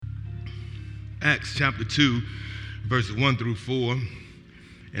Acts chapter 2, verses 1 through 4.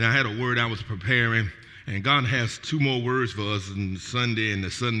 And I had a word I was preparing, and God has two more words for us on Sunday and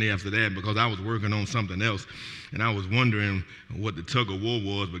the Sunday after that, because I was working on something else, and I was wondering what the tug of war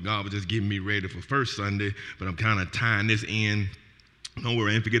was, but God was just getting me ready for first Sunday, but I'm kind of tying this in. Don't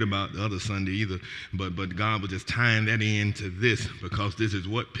worry, I didn't forget about the other Sunday either, but God was just tying that into this, because this is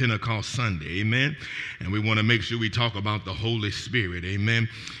what? Pentecost Sunday, amen? And we want to make sure we talk about the Holy Spirit, amen?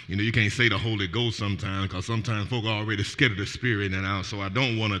 You know, you can't say the Holy Ghost sometimes, because sometimes folk are already scared of the Spirit, and so I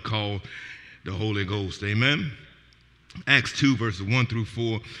don't want to call the Holy Ghost, amen? Acts 2, verses 1 through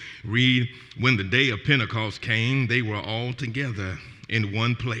 4, read, when the day of Pentecost came, they were all together in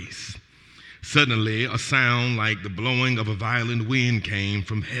one place. Suddenly, a sound like the blowing of a violent wind came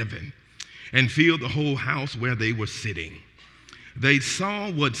from heaven and filled the whole house where they were sitting. They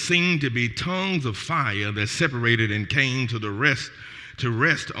saw what seemed to be tongues of fire that separated and came to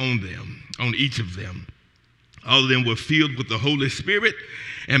rest on them, on each of them. All of them were filled with the Holy Spirit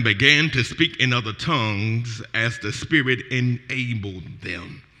and began to speak in other tongues as the Spirit enabled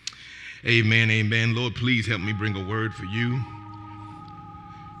them. Amen, amen. Lord, please help me bring a word for you.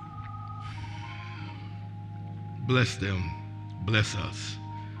 Bless them. Bless us.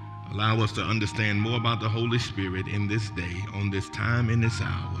 Allow us to understand more about the Holy Spirit in this day, on this time, in this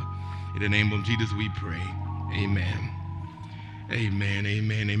hour. In the name of Jesus we pray. Amen. Amen,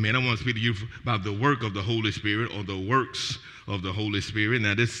 amen, amen. I want to speak to you about the work of the Holy Spirit, or the works of the Holy Spirit.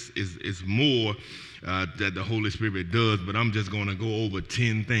 Now, this is more that the Holy Spirit does, but I'm just going to go over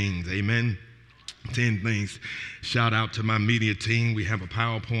 10 things. Amen. 10 things. Shout out to my media team. We have a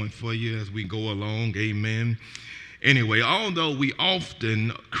PowerPoint for you as we go along. Amen. Anyway, although we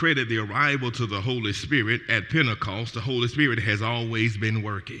often credit the arrival to the Holy Spirit at Pentecost, the Holy Spirit has always been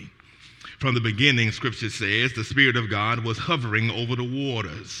working. From the beginning, Scripture says, the Spirit of God was hovering over the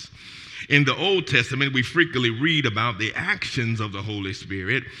waters. In the Old Testament, we frequently read about the actions of the Holy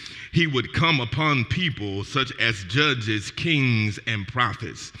Spirit. He would come upon people such as judges, kings, and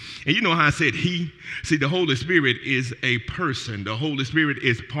prophets. And you know how I said he? See, the Holy Spirit is a person. The Holy Spirit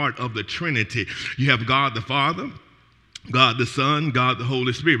is part of the Trinity. You have God the Father, God the Son, God the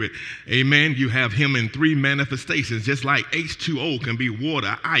Holy Spirit. Amen. You have him in three manifestations, just like H2O can be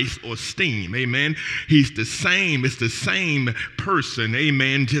water, ice, or steam. Amen. He's the same. It's the same person.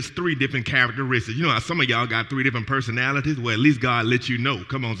 Amen. Just three different characteristics. You know how some of y'all got three different personalities? Well, at least God let you know.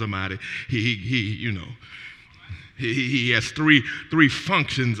 Come on, somebody. He has three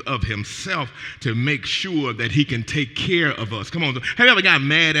functions of himself to make sure that he can take care of us. Come on. Have you ever got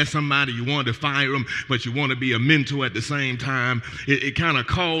mad at somebody, you wanted to fire them, but you want to be a mentor at the same time? It kind of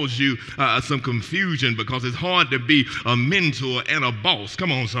caused you some confusion, because it's hard to be a mentor and a boss.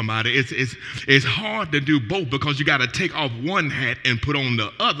 Come on, somebody. It's hard to do both, because you got to take off one hat and put on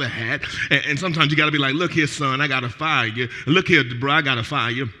the other hat. And sometimes you got to be like, look here, son, I got to fire you. Look here, bro, I got to fire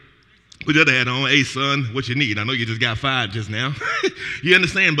you. Put the other hat on. Hey, son, what you need? I know you just got fired just now. You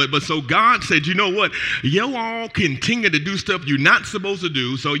understand? But so God said, you know what? You all continue to do stuff you're not supposed to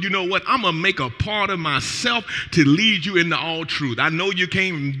do. So you know what? I'm going to make a part of myself to lead you into all truth. I know you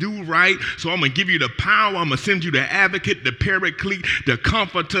can't do right, so I'm going to give you the power. I'm going to send you the advocate, the paraclete, the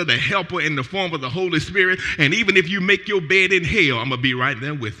comforter, the helper in the form of the Holy Spirit. And even if you make your bed in hell, I'm going to be right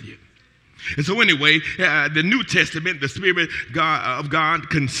there with you. And so anyway, the New Testament, the Spirit of God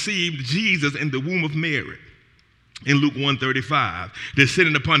conceived Jesus in the womb of Mary. In Luke 1:35,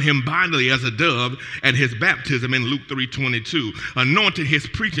 descended upon him bodily as a dove at his baptism in Luke 3:22, anointed his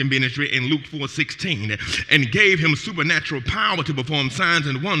preaching ministry in Luke 4:16, and gave him supernatural power to perform signs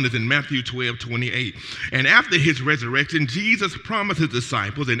and wonders in Matthew 12:28. And after his resurrection, Jesus promised his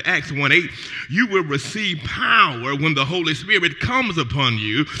disciples in Acts 1:8, you will receive power when the Holy Spirit comes upon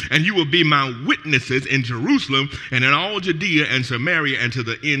you, and you will be my witnesses in Jerusalem and in all Judea and Samaria and to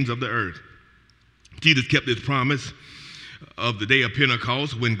the ends of the earth. Jesus kept his promise of the day of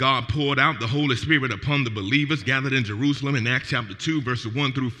Pentecost when God poured out the Holy Spirit upon the believers gathered in Jerusalem in Acts chapter 2, verses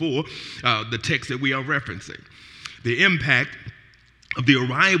 1 through 4, the text that we are referencing. The impact of the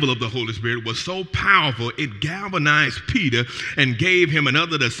arrival of the Holy Spirit was so powerful, it galvanized Peter and gave him and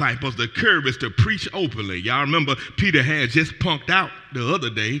other disciples the courage to preach openly. Y'all remember Peter had just punked out the other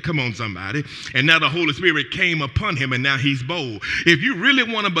day. Come on, somebody. And now the Holy Spirit came upon him, and now he's bold. If you really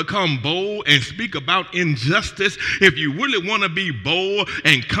want to become bold and speak about injustice, if you really want to be bold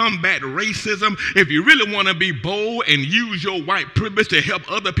and combat racism, if you really want to be bold and use your white privilege to help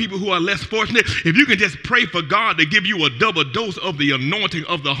other people who are less fortunate, if you can just pray for God to give you a double dose of the anointing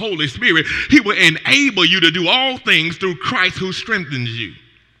of the Holy Spirit, he will enable you to do all things through Christ who strengthens you.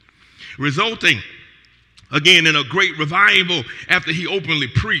 Resulting Again, in a great revival after he openly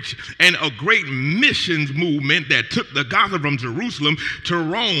preached, and a great missions movement that took the gospel from Jerusalem to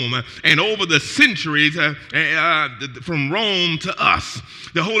Rome, and over the centuries from Rome to us.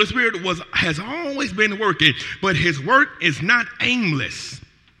 The Holy Spirit has always been working, but his work is not aimless.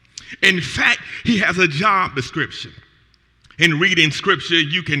 In fact, he has a job description. In reading Scripture,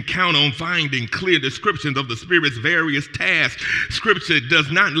 you can count on finding clear descriptions of the Spirit's various tasks. Scripture does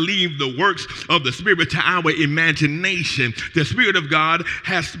not leave the works of the Spirit to our imagination. The Spirit of God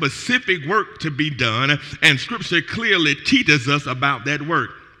has specific work to be done, and Scripture clearly teaches us about that work.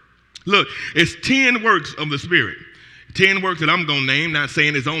 Look, it's 10 works of the Spirit. 10 works that I'm going to name, not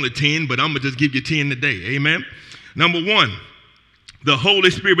saying it's only 10, but I'm going to just give you 10 today. Amen? Number 1, the Holy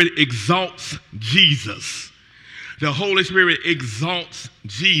Spirit exalts Jesus. The Holy Spirit exalts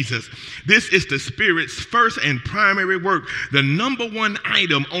Jesus. This is the Spirit's first and primary work. The number 1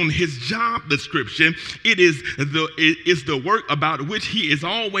 item on his job description, it is the work about which he is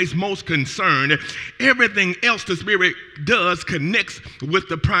always most concerned. Everything else the Spirit does connects with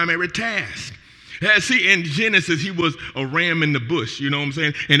the primary task. See, in Genesis, he was a ram in the bush, you know what I'm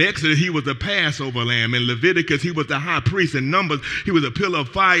saying? In Exodus, he was a Passover lamb. In Leviticus, he was the high priest. In Numbers, he was a pillar of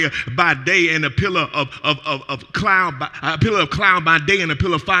fire by day and a pillar of cloud by day and a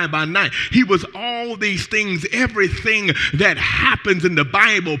pillar of fire by night. He was all these things. Everything that happens in the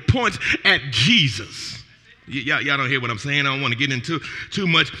Bible points at Jesus. Y'all don't hear what I'm saying. I don't want to get into too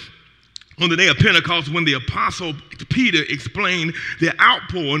much. On the day of Pentecost, when the apostle Peter explained the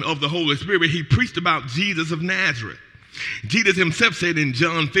outpouring of the Holy Spirit, he preached about Jesus of Nazareth. Jesus himself said in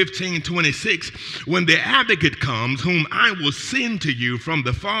John 15:26, when the advocate comes, whom I will send to you from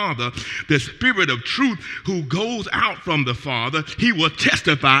the Father, the Spirit of truth who goes out from the Father, he will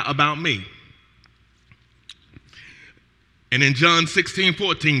testify about me. And in John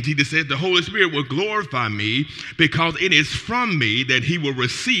 16:14, Jesus said, the Holy Spirit will glorify me because it is from me that he will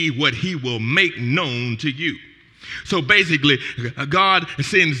receive what he will make known to you. So basically, God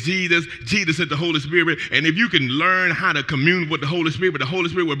sends Jesus, Jesus sent the Holy Spirit, and if you can learn how to commune with the Holy Spirit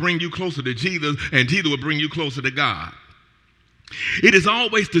will bring you closer to Jesus, and Jesus will bring you closer to God. It is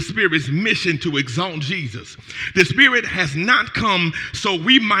always the Spirit's mission to exalt Jesus. The Spirit has not come so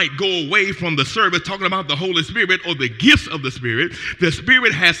we might go away from the service talking about the Holy Spirit or the gifts of the Spirit. The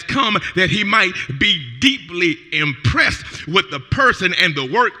Spirit has come that he might be deeply impressed with the person and the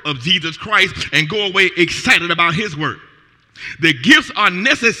work of Jesus Christ and go away excited about his work. The gifts are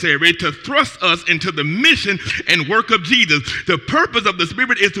necessary to thrust us into the mission and work of Jesus. The purpose of the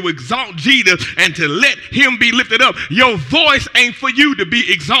Spirit is to exalt Jesus and to let him be lifted up. Your voice ain't for you to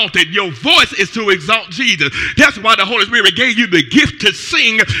be exalted. Your voice is to exalt Jesus. That's why the Holy Spirit gave you the gift to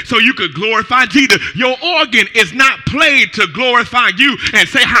sing so you could glorify Jesus. Your organ is not played to glorify you and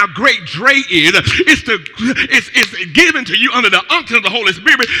say how great Dre is. It's given to you under the unction of the Holy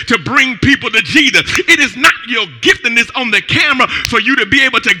Spirit to bring people to Jesus. It is not your giftedness on the camera for you to be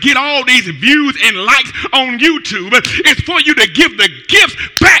able to get all these views and likes on YouTube. It's for you to give the gifts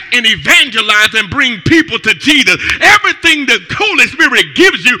back and evangelize and bring people to Jesus. Everything the Holy Spirit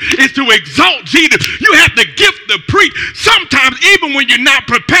gives you is to exalt Jesus. You have the gift to preach sometimes even when you're not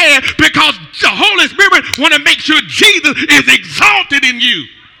prepared, because the Holy Spirit want to make sure Jesus is exalted in you.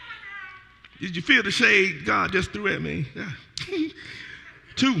 Did you feel the shade God just threw at me? Yeah.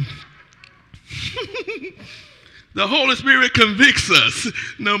 2. The Holy Spirit convicts us.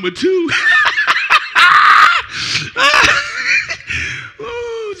 Number 2.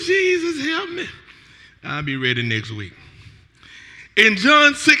 Oh, Jesus, help me. I'll be ready next week. In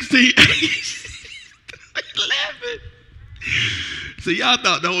John 16:11. So y'all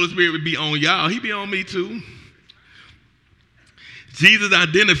thought the Holy Spirit would be on y'all. He be on me too. Jesus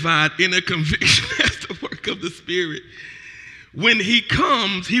identified inner conviction as the work of the Spirit. When he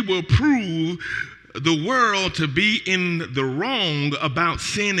comes, he will prove the world to be in the wrong about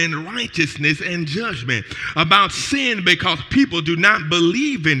sin and righteousness and judgment. About sin because people do not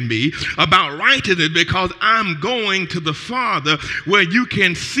believe in me. About righteousness because I'm going to the Father where you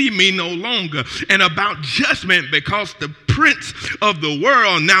can see me no longer. And about judgment because the prince of the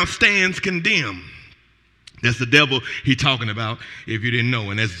world now stands condemned. That's the devil he's talking about, if you didn't know,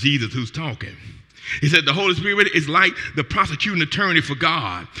 and that's Jesus who's talking. He said the Holy Spirit is like the prosecuting attorney for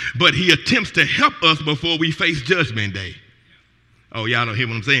God, but he attempts to help us before we face judgment day. Oh, y'all don't hear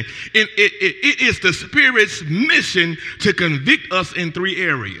what I'm saying? It is the Spirit's mission to convict us in 3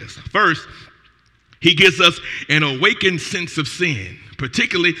 areas. First, he gives us an awakened sense of sin,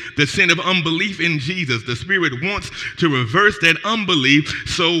 particularly the sin of unbelief in Jesus. The Spirit wants to reverse that unbelief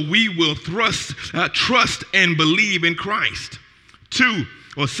so we will trust and believe in Christ. 2,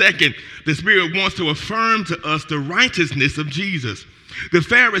 Or second, the Spirit wants to affirm to us the righteousness of Jesus. The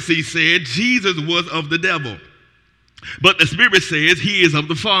Pharisees said Jesus was of the devil, but the Spirit says he is of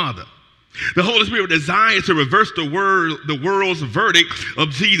the Father. The Holy Spirit desires to reverse the world's verdict of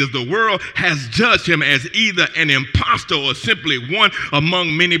Jesus. The world has judged him as either an impostor or simply one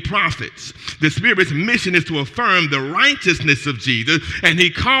among many prophets. The Spirit's mission is to affirm the righteousness of Jesus, and he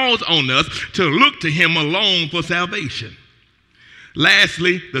calls on us to look to him alone for salvation.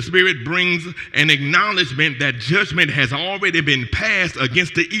 Lastly, the Spirit brings an acknowledgement that judgment has already been passed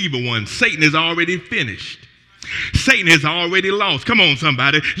against the evil one. Satan is already finished. Satan has already lost. Come on,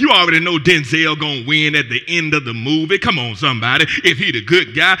 somebody. You already know Denzel gonna win at the end of the movie. Come on, somebody. If he the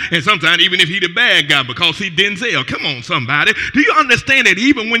good guy, and sometimes even if he the bad guy, because he Denzel. Come on, somebody. Do you understand that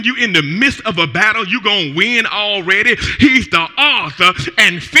even when you in the midst of a battle, you gonna win already? He's the author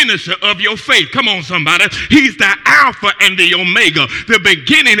and finisher of your faith. Come on, somebody. He's the Alpha and the Omega, the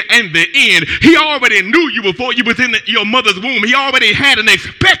beginning and the end. He already knew you before you was in your mother's womb. He already had an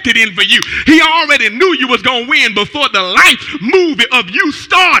expected end for you. He already knew you was gonna win before the life movie of you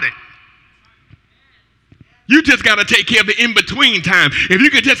started. You just got to take care of the in-between time. If you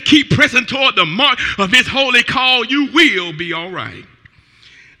can just keep pressing toward the mark of his holy call, you will be all right.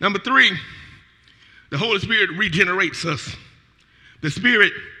 Number 3, the Holy Spirit regenerates us. The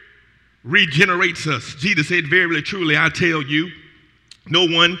Spirit regenerates us. Jesus said, "Verily, truly, I tell you, no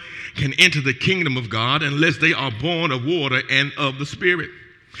one can enter the kingdom of God unless they are born of water and of the Spirit."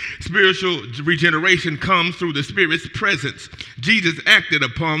 Spiritual regeneration comes through the Spirit's presence. Jesus acted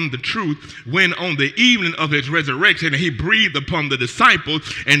upon the truth when on the evening of his resurrection, he breathed upon the disciples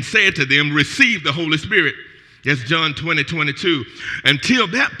and said to them, "Receive the Holy Spirit." That's John 20:22. Until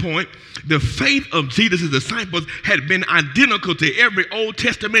that point, the faith of Jesus' disciples had been identical to every Old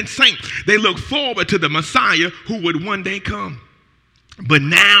Testament saint. They looked forward to the Messiah who would one day come. But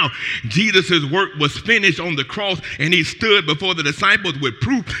now, Jesus' work was finished on the cross, and he stood before the disciples with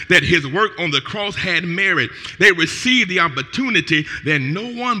proof that his work on the cross had merit. They received the opportunity that no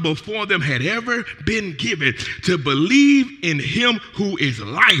one before them had ever been given, to believe in him who is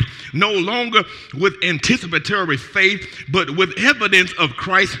life, no longer with anticipatory faith, but with evidence of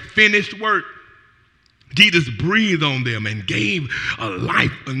Christ's finished work. Jesus breathed on them and gave a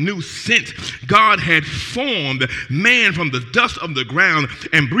life, a new sense. God had formed man from the dust of the ground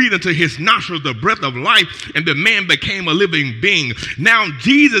and breathed into his nostrils the breath of life, and the man became a living being. Now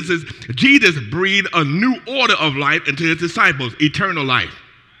Jesus breathed a new order of life into his disciples, eternal life.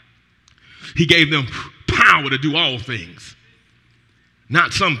 He gave them power to do all things.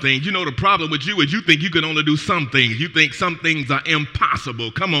 Not some things. You know, the problem with you is you think you can only do some things. You think some things are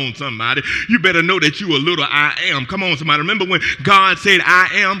impossible. Come on, somebody. You better know that you a little I am. Come on, somebody. Remember when God said I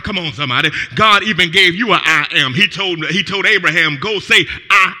am? Come on, somebody. God even gave you a I am. He told Abraham, go say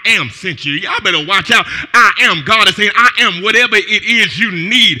I am sent you. Y'all better watch out. I am. God is saying I am whatever it is you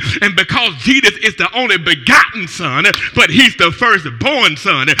need. And because Jesus is the only begotten son, but he's the firstborn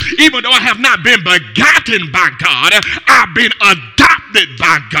son, even though I have not been begotten by God, I've been adopted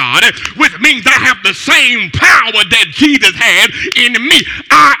by God, which means I have the same power that Jesus had in me.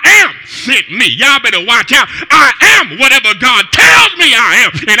 I am sent me. Y'all better watch out. I am whatever God tells me I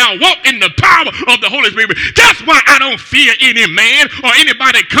am, and I walk in the power of the Holy Spirit. That's why I don't fear any man or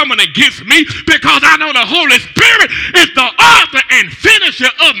anybody coming against me, because I know the Holy Spirit is the author and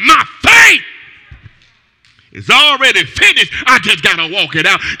finisher of my faith. It's already finished. I just got to walk it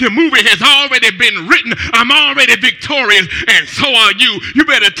out. The movie has already been written. I'm already victorious, and so are you. You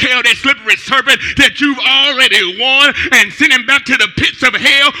better tell that slippery serpent that you've already won and send him back to the pits of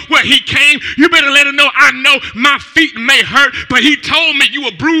hell where he came. You better let him know, I know my feet may hurt, but he told me you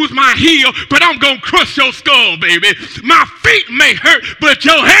will bruise my heel, but I'm going to crush your skull, baby. My feet may hurt, but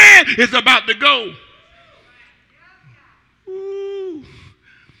your head is about to go.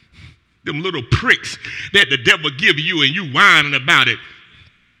 Them little pricks that the devil give you and you whining about it.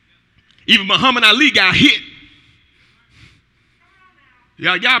 Even Muhammad Ali got hit.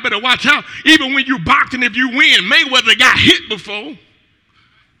 Y'all better watch out. Even when you boxing, if you win, Mayweather got hit before.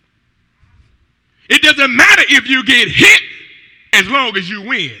 It doesn't matter if you get hit as long as you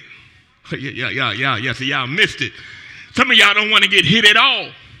win. Yeah. See, y'all missed it. Some of y'all don't want to get hit at all.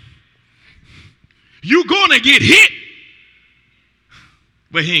 You're going to get hit,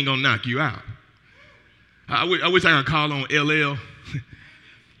 but he ain't gonna knock you out. I wish I could call on LL.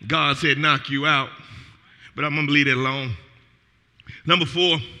 God said knock you out, but I'm gonna leave it alone. Number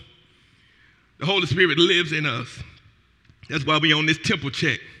 4, the Holy Spirit lives in us. That's why we on this temple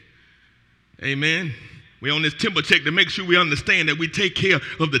check. Amen. We're on this temple check to make sure we understand that we take care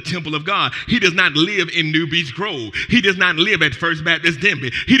of the temple of God. He does not live in New Beach Grove. He does not live at First Baptist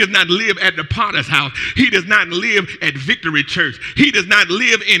Denby. He does not live at the Potter's House. He does not live at Victory Church. He does not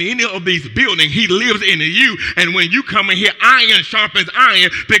live in any of these buildings. He lives in you. And when you come in here, iron sharpens iron,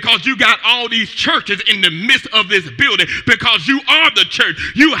 because you got all these churches in the midst of this building, because you are the church.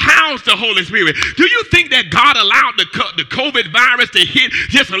 You house the Holy Spirit. Do you think that God allowed the COVID virus to hit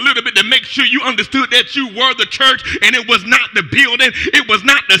just a little bit to make sure you understood that you were the church and it was not the building? It was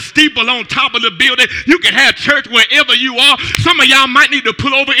not the steeple on top of the building. You can have church wherever you are. Some of y'all might need to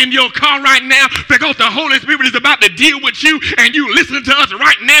pull over in your car right now, because the Holy Spirit is about to deal with you, and you listen to us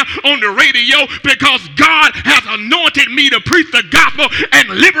right now on the radio, because God has anointed me to preach the gospel and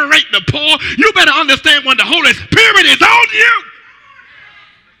liberate the poor. You better understand, when the Holy Spirit is on you.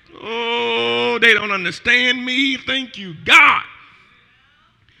 Oh, they don't understand me. Thank you, God.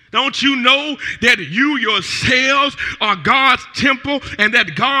 Don't you know that you yourselves are God's temple and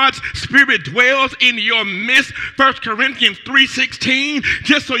that God's Spirit dwells in your midst? 1 Corinthians 3:16,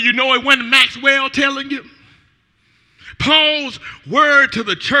 just so you know it wasn't Maxwell telling you. Paul's word to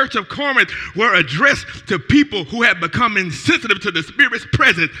the church of Corinth were addressed to people who had become insensitive to the Spirit's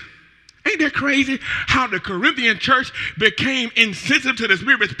presence. Ain't that crazy how the Corinthian church became insensitive to the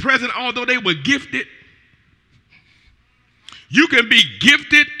Spirit's presence, although they were gifted? You can be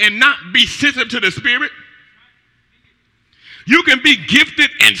gifted and not be sensitive to the Spirit. You can be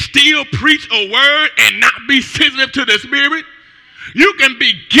gifted and still preach a word and not be sensitive to the Spirit. You can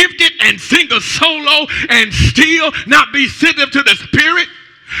be gifted and sing a solo and still not be sensitive to the Spirit.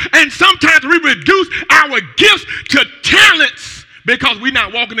 And sometimes we reduce our gifts to talents because we're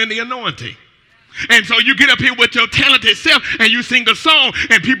not walking in the anointing. And so you get up here with your talented self and you sing a song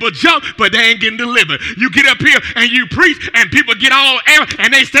and people jump, but they ain't getting delivered. You get up here and you preach and people get all air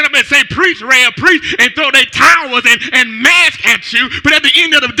and they stand up and say, preach, Ray, preach, and throw their towels and mask at you. But at the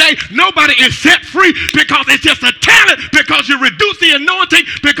end of the day, nobody is set free, because it's just a talent, because you reduce the anointing,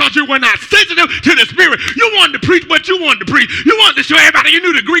 because you were not sensitive to the Spirit. You wanted to preach what you wanted to preach. You wanted to show everybody you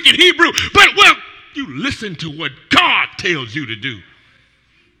knew the Greek and Hebrew. But, well, you listen to what God tells you to do.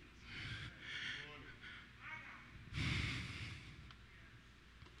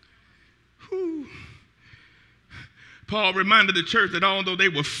 Paul reminded the church that although they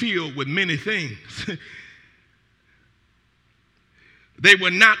were filled with many things, they were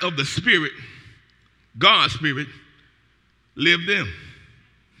not of the Spirit. God's Spirit lived in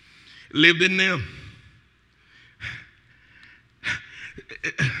them.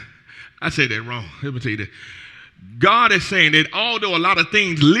 I said that wrong. Let me tell you that. God is saying that although a lot of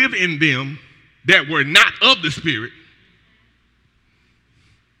things live in them that were not of the Spirit,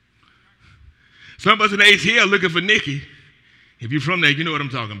 some of us in ATL looking for Nikki. If you're from there, you know what I'm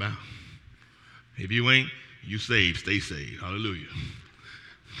talking about. If you ain't, you saved. Stay saved. Hallelujah.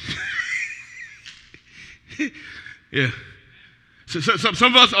 Yeah. So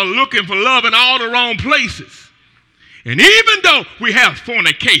some of us are looking for love in all the wrong places. And even though we have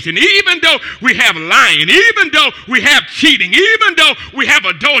fornication, even though we have lying, even though we have cheating, even though we have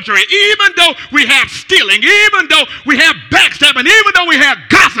adultery, even though we have stealing, even though we have backstabbing, even though we have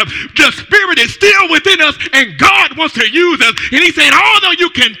gossip, the Spirit is still within us and God wants to use us. And He said, although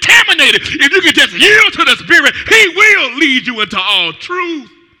you contaminate it, if you can just yield to the Spirit, He will lead you into all truth.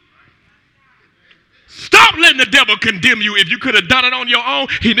 Stop letting the devil condemn you. If you could have done it on your own,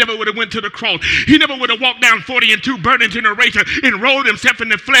 he never would have went to the cross. He never would have walked down 40 and 2 burning generation, enrolled himself in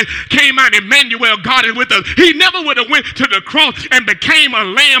the flesh, came out, Emmanuel, God is with us. He never would have went to the cross and became a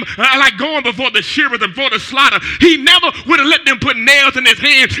lamb, like going before the shearers and before the slaughter. He never would have let them put nails in his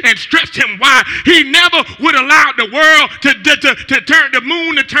hands and stretched him wide. He never would have allowed the world to turn the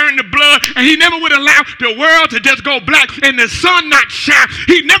moon to turn to blood, and he never would allow the world to just go black and the sun not shine.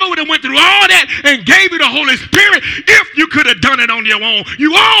 He never would have went through all that and gave you the Holy Spirit if you could have done it on your own.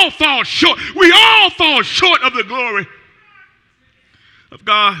 You all fall short. We all fall short of the glory of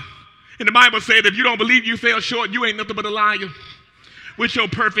God. And the Bible said if you don't believe you fell short, you ain't nothing but a liar with your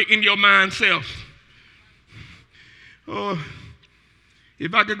perfect in your mind self. Oh,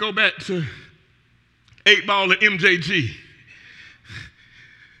 if I could go back to 8-Ball and MJG,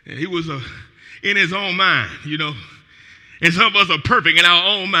 he was in his own mind, you know. And some of us are perfect in our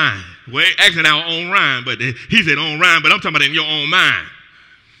own mind. Well, actually in our own rhyme, but he said own rhyme, but I'm talking about in your own mind.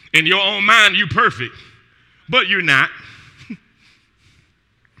 In your own mind, you perfect, but you're not.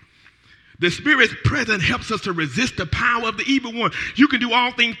 The Spirit's presence helps us to resist the power of the evil one. You can do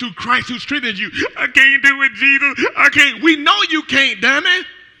all things through Christ who strengthens you. I can't do it, Jesus. I can't. We know you can't, damn it.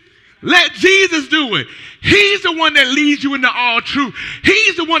 Let Jesus do it. He's the one that leads you into all truth.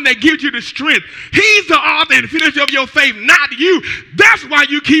 He's the one that gives you the strength. He's the author and finisher of your faith, not you. That's why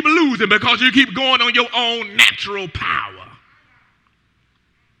you keep losing, because you keep going on your own natural power.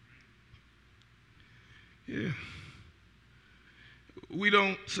 Yeah. We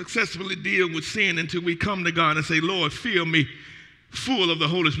don't successfully deal with sin until we come to God and say, Lord, fill me full of the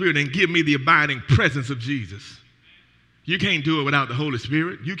Holy Spirit and give me the abiding presence of Jesus. You can't do it without the Holy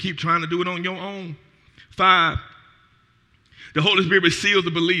Spirit. You keep trying to do it on your own. 5, the Holy Spirit seals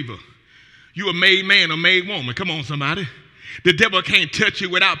the believer. You a made man or made woman. Come on, somebody. The devil can't touch you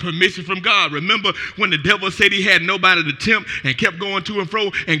without permission from God. Remember when the devil said he had nobody to tempt and kept going to and fro,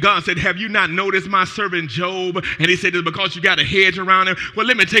 and God said, have you not noticed my servant Job? And he said, it's because you got a hedge around him. Well,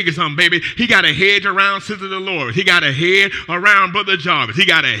 let me tell you something, baby. He got a hedge around Sister Dolores. He got a hedge around Brother Jarvis. He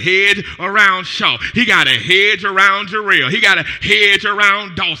got a hedge around Shaw. He got a hedge around Jarrell. He got a hedge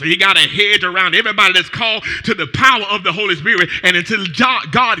around Dawson. He got a hedge around everybody that's called to the power of the Holy Spirit. And until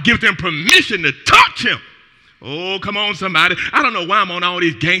God gives them permission to touch him. Oh, come on, somebody. I don't know why I'm on all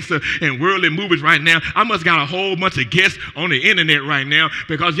these gangster and worldly movies right now. I must got a whole bunch of guests on the internet right now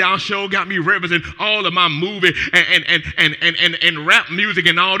because y'all sure got me referencing all of my movie and rap music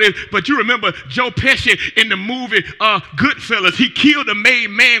and all this. But you remember Joe Pesci in the movie Goodfellas. He killed a made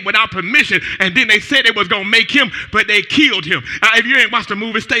man without permission, and then they said they was going to make him, but they killed him. If you ain't watched the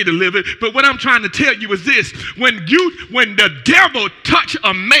movie, stay delivered. But what I'm trying to tell you is this. When the devil touch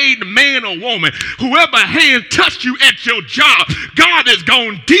a made man or woman, whoever hands touched you at your job, God is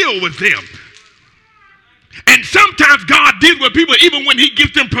going to deal with them. And sometimes God deals with people even when he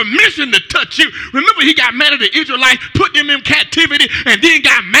gives them permission to touch you. Remember, he got mad at the Israelites, put them in captivity, and then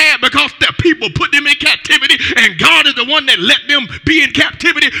got mad because the people put them in captivity, and God is the one that let them be in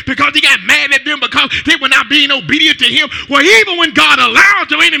captivity because he got mad at them because they were not being obedient to him. Well, even when God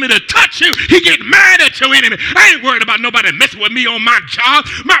allows your enemy to touch you, he gets mad at your enemy. I ain't worried about nobody messing with me on my job.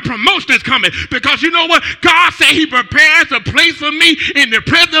 My promotion is coming because you know what? God said he prepares a place for me in the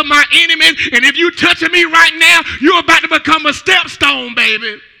presence of my enemies, and if you touching me right now, you're about to become a stepstone,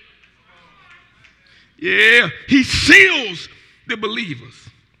 baby. Yeah, he seals the believers.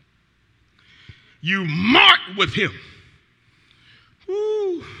 You mark with him.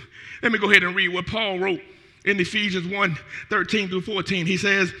 Woo. Let me go ahead and read what Paul wrote in Ephesians 1:13-14. He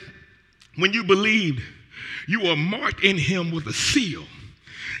says, when you believed, you are marked in him with a seal,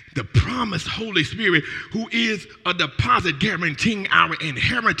 the promised Holy Spirit, who is a deposit guaranteeing our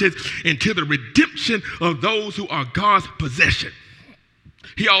inheritance into the redemption of those who are God's possession.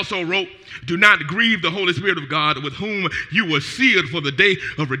 He also wrote, do not grieve the Holy Spirit of God, with whom you were sealed for the day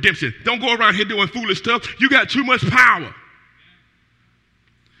of redemption. Don't go around here doing foolish stuff. You got too much power.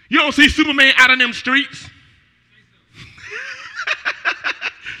 You don't see Superman out in them streets.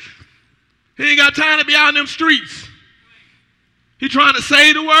 He ain't got time to be out in them streets. He's trying to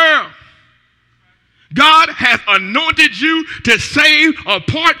save the world. God has anointed you to save a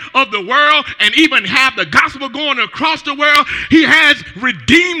part of the world and even have the gospel going across the world. He has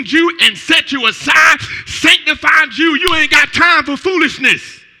redeemed you and set you aside, sanctified you. You ain't got time for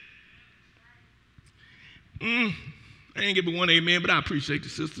foolishness. I ain't giving one amen, but I appreciate the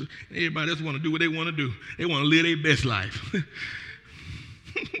sister. Everybody else want to do what they want to do. They want to live their best life.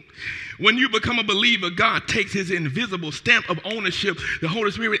 When you become a believer, God takes his invisible stamp of ownership, the Holy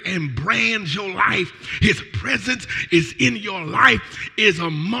Spirit, and brands your life. His presence is in your life, is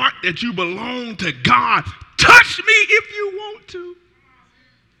a mark that you belong to God. Touch me if you want to.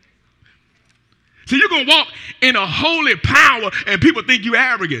 So you're going to walk in a holy power and people think you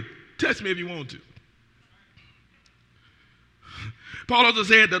arrogant. Touch me if you want to. Paul also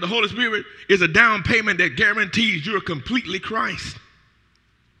said that the Holy Spirit is a down payment that guarantees you're completely Christ.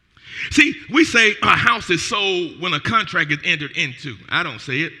 See, we say a house is sold when a contract is entered into. I don't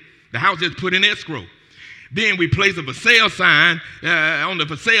say it. The house is put in escrow. Then we place a for sale sign. On the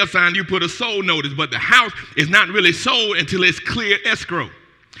for sale sign, you put a sold notice, but the house is not really sold until it's clear escrow.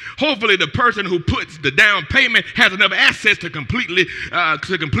 Hopefully, the person who puts the down payment has enough assets to complete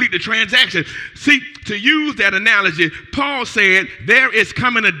the transaction. See, to use that analogy, Paul said, there is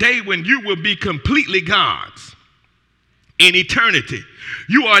coming a day when you will be completely God's. In eternity,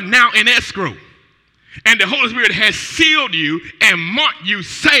 you are now in escrow, and the Holy Spirit has sealed you and marked you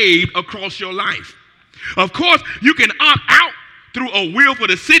saved across your life. Of course, you can opt out through a willful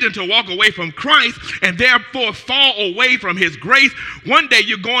decision to walk away from Christ and therefore fall away from his grace. One day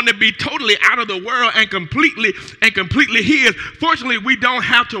you're going to be totally out of the world and completely his. Fortunately, we don't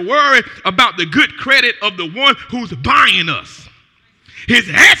have to worry about the good credit of the one who's buying us. His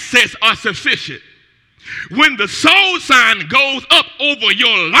assets are sufficient. When the soul sign goes up over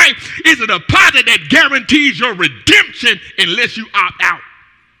your life, it's a deposit that guarantees your redemption unless you opt out.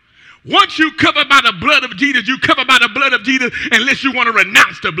 Once you covered by the blood of Jesus, you covered by the blood of Jesus unless you want to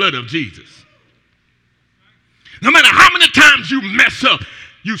renounce the blood of Jesus. No matter how many times you mess up,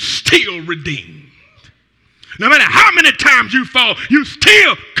 you still redeemed. No matter how many times you fall, you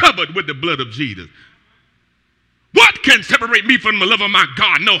still covered with the blood of Jesus. What can separate me from the love of my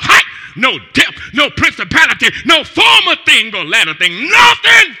God? No height, no depth, no principality, no former thing or latter thing.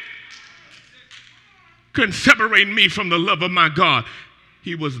 Nothing can separate me from the love of my God.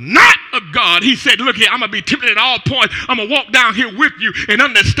 He was not a God. He said, look here, I'm going to be tempted at all points. I'm going to walk down here with you and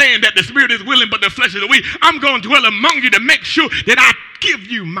understand that the spirit is willing, but the flesh is weak. I'm going to dwell among you to make sure that I give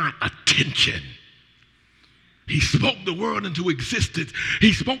you my attention. He spoke the world into existence.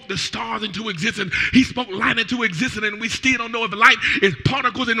 He spoke the stars into existence. He spoke light into existence, and we still don't know if light is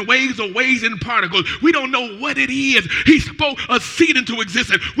particles and waves or waves and particles. We don't know what it is. He spoke a seed into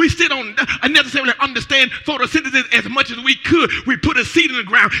existence. We still don't necessarily understand photosynthesis as much as we could. We put a seed in the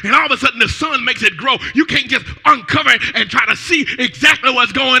ground, and all of a sudden the sun makes it grow. You can't just uncover it and try to see exactly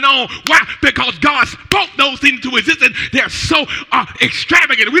what's going on. Why? Because God spoke those things into existence. They're so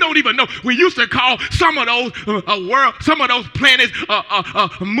extravagant. We don't even know. We used to call some of those some of those planets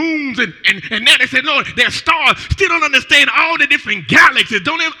moons, and now they say, Lord, they're stars. Still don't understand all the different galaxies.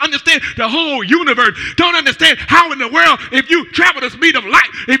 Don't even understand the whole universe. Don't understand how in the world, if you travel the speed of light,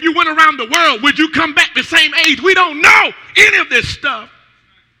 if you went around the world, would you come back the same age? We don't know any of this stuff.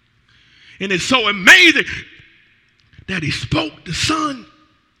 And it's so amazing that he spoke the sun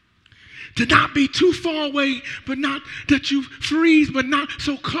to not be too far away, but not that you freeze, but not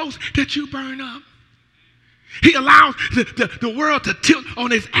so close that you burn up. He allows the world to tilt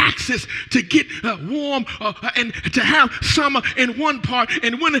on its axis to get warm and to have summer in one part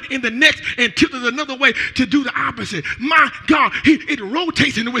and winter in the next and tilted another way to do the opposite. My God, it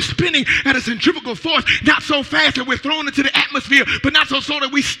rotates and we're spinning at a centrifugal force, not so fast that we're thrown into the atmosphere, but not so slow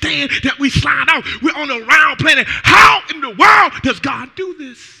that we stand, that we slide out. We're on a round planet. How in the world does God do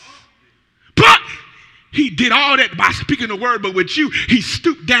this? But he did all that by speaking the word, but with you, he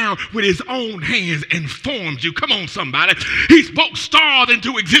stooped down with his own hands and formed you. Come on, somebody. He spoke stars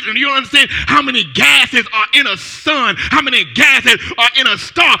into existence. You don't understand how many gases are in a sun, how many gases are in a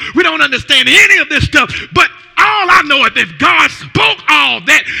star. We don't understand any of this stuff, but all I know is if God spoke all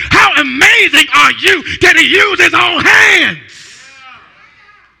that, how amazing are you that he used his own hands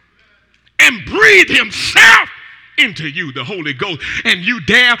and breathed himself into you, the Holy Ghost, and you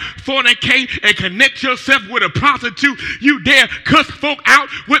dare fornicate and connect yourself with a prostitute. You dare cuss folk out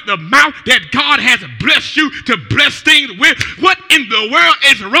with the mouth that God has blessed you to bless things with. What in the world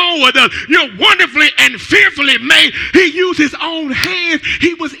is wrong with us? You're wonderfully and fearfully made. He used his own hands.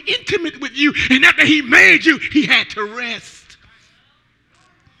 He was intimate with you, and after he made you, he had to rest.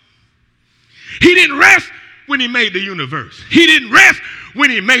 He didn't rest when he made the universe. He didn't rest when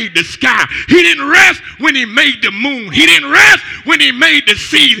he made the sky. He didn't rest when he made the moon. He didn't rest when he made the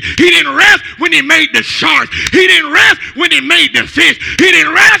seas. He didn't rest when he made the sharks. He didn't rest when he made the fish. He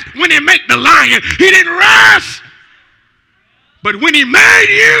didn't rest when he made the lion. He didn't rest. But when he made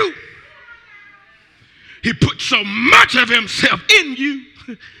you, he put so much of himself in you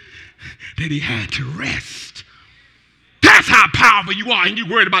that he had to rest. That's how powerful you are, and you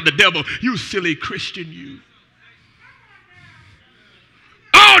worried about the devil. You silly Christian, you.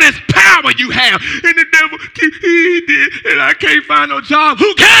 All this power you have, and the devil, he did, and I can't find no job.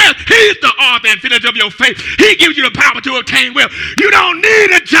 Who cares? He's the author and finisher of your faith. He gives you the power to obtain wealth. You don't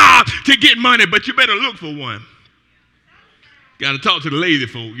need a job to get money, but you better look for one. Got to talk to the lazy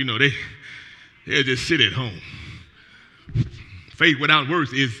folk. You know, they'll just sit at home. Faith without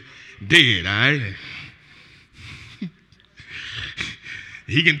works is dead, all right?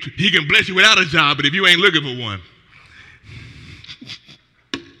 He can bless you without a job, but if you ain't looking for one.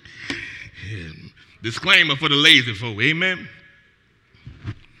 Disclaimer for the lazy folk, amen?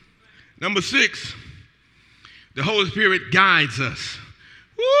 Number 6, the Holy Spirit guides us.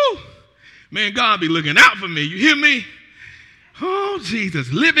 Woo! Man, God be looking out for me. You hear me? Oh,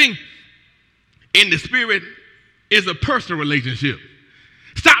 Jesus. Living in the Spirit is a personal relationship.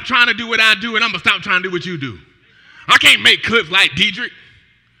 Stop trying to do what I do, and I'm going to stop trying to do what you do. I can't make clips like Diedrich.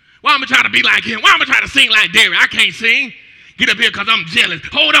 Why am I trying to be like him? Why am I trying to sing like Derek? I can't sing. Get up here because I'm jealous.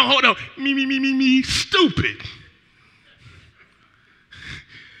 Hold on. Me. Stupid.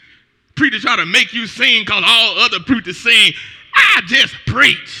 Preacher try to make you sing because all other preachers sing. I just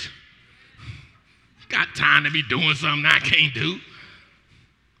preach. Got time to be doing something I can't do.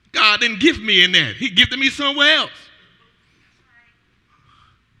 God didn't gift me in that. He gifted me somewhere else.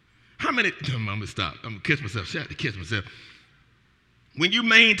 How many, I'm going to stop. I'm going to catch myself. Shout to catch myself. When you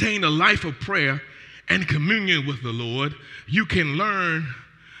maintain a life of prayer and communion with the Lord, you can lean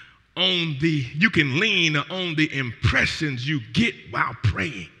on the impressions you get while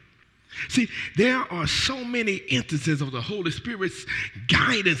praying. See, there are so many instances of the Holy Spirit's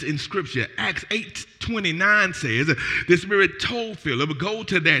guidance in Scripture. Acts 8:29 says, the Spirit told Philip, go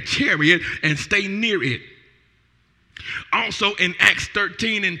to that chariot and stay near it. Also in Acts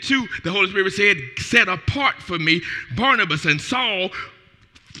 13:2, the Holy Spirit said, set apart for me Barnabas and Saul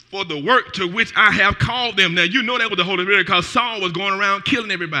for the work to which I have called them. Now, you know that was the Holy Spirit because Saul was going around killing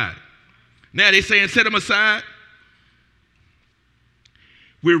everybody. Now they're saying, set them aside.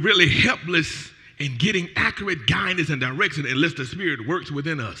 We're really helpless in getting accurate guidance and direction unless the Spirit works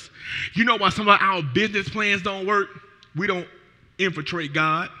within us. You know why some of our business plans don't work? We don't infiltrate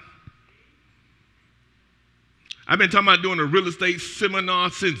God. I've been talking about doing a real estate seminar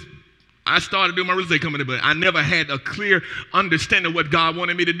since I started doing my real estate company, but I never had a clear understanding of what God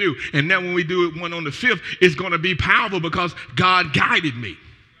wanted me to do. And now when we do it one on the 5th, it's going to be powerful because God guided me.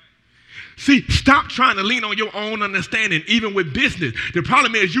 See, stop trying to lean on your own understanding, even with business. The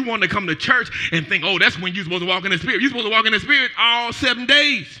problem is you want to come to church and think, oh, that's when you're supposed to walk in the Spirit. You're supposed to walk in the Spirit all 7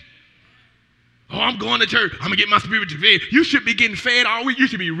 days. Oh, I'm going to church. I'm going to get my spiritual fed. You should be getting fed all week. You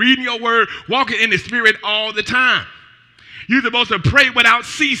should be reading your word, walking in the Spirit all the time. You're supposed to pray without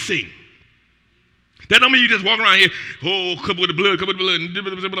ceasing. That don't mean you just walk around here, oh, covered with the blood.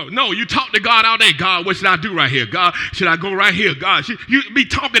 No, you talk to God all day. God, what should I do right here? God, should I go right here? God, you be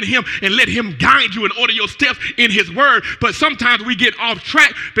talking to him and let him guide you and order your steps in his word. But sometimes we get off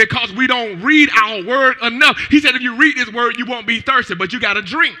track because we don't read our word enough. He said if you read this word, you won't be thirsty, but you got to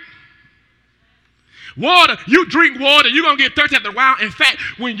drink. Water, you drink water, you're going to get thirsty after a while. In fact,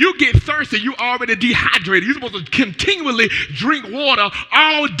 when you get thirsty, you already dehydrated. You're supposed to continually drink water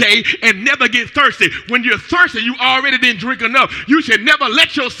all day and never get thirsty. When you're thirsty, you already didn't drink enough. You should never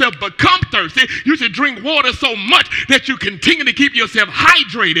let yourself become thirsty. You should drink water so much that you continue to keep yourself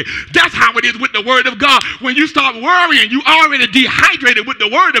hydrated. That's how it is with the word of God. When you start worrying, you already dehydrated with the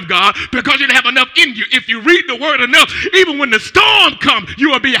word of God because you didn't have enough in you. If you read the word enough, even when the storm comes,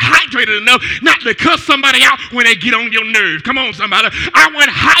 you will be hydrated enough not to cuss somebody out when they get on your nerves. Come on, somebody. I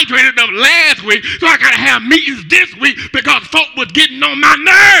wasn't hydrated enough last week, so I got to have meetings this week because folk was getting on my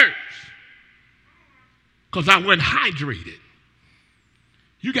nerves because I wasn't hydrated.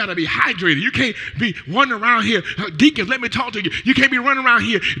 You got to be hydrated. You can't be running around here. Deacons, let me talk to you. You can't be running around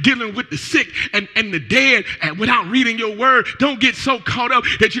here dealing with the sick and the dead and without reading your word. Don't get so caught up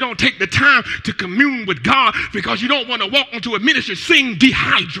that you don't take the time to commune with God because you don't want to walk into a ministry sing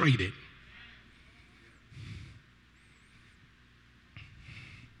dehydrated.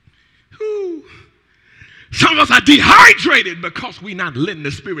 Some of us are dehydrated because we're not letting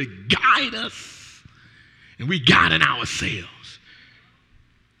the Spirit guide us and we guiding ourselves.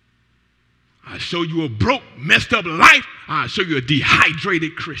 I show you a broke, messed up life. I show you a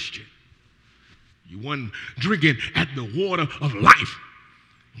dehydrated Christian. You weren't drinking at the water of life.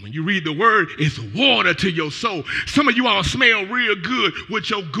 When you read the word, it's water to your soul. Some of you all smell real good with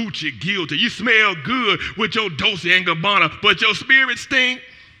your Gucci guilty. You smell good with your Dolce & Gabbana, but your spirit stink.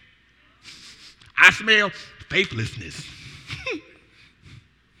 I smell faithlessness.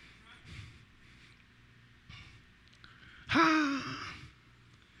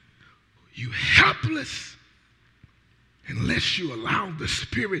 You helpless unless you allow the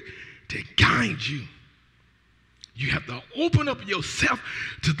Spirit to guide you. You have to open up yourself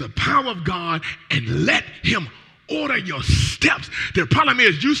to the power of God and let him order your steps. The problem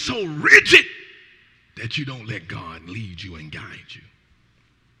is you're so rigid that you don't let God lead you and guide you.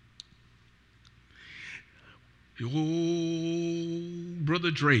 Oh, Brother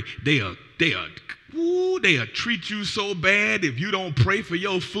Dre, they'll treat you so bad if you don't pray for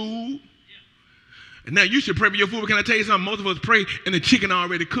your food. And now you should pray for your food, but can I tell you something? Most of us pray and the chicken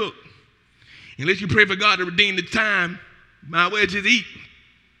already cooked. Unless you pray for God to redeem the time, might well just eat.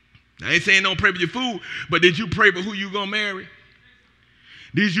 I ain't saying don't pray for your food, but did you pray for who you gonna marry?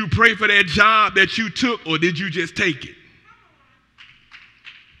 Did you pray for that job that you took, or did you just take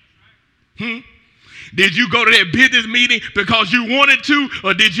it? Did you go to that business meeting because you wanted to,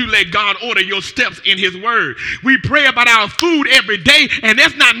 or did you let God order your steps in his word? We pray about our food every day, and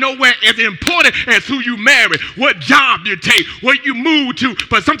that's not nowhere as important as who you marry, what job you take, where you move to.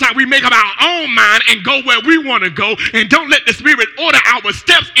 But sometimes we make up our own mind and go where we want to go and don't let the Spirit order our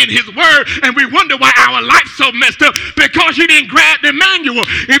steps in his word, and we wonder why our life's so messed up because you didn't grab the manual.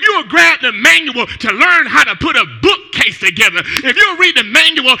 If you would grab the manual to learn how to put a book suitcase together, if you'll read the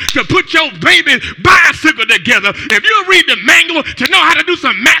manual to put your baby's bicycle together, if you'll read the manual to know how to do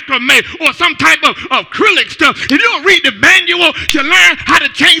some macrame or some type of acrylic stuff, if you'll read the manual to learn how to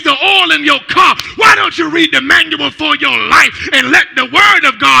change the oil in your car, why don't you read the manual for your life and let the word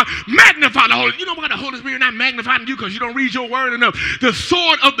of God magnify the Holy Spirit? You know why the Holy Spirit not magnifying you? Because you don't read your word enough. The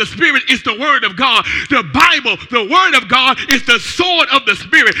sword of the Spirit is the word of God. The Bible, the word of God, is the sword of the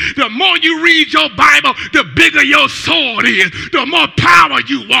Spirit. The more you read your Bible, the bigger your sword is. The more power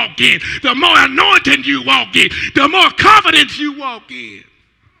you walk in. The more anointing you walk in. The more confidence you walk in.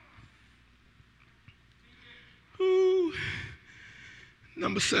 Ooh.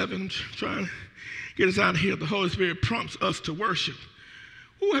 Number 7, trying to get us out of here. The Holy Spirit prompts us to worship.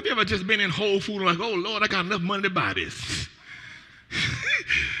 Ooh, have you ever just been in Whole Foods like, oh, Lord, I got enough money to buy this?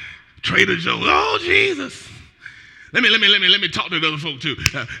 Trader Joe's, oh, Jesus. Let me talk to the other folk too.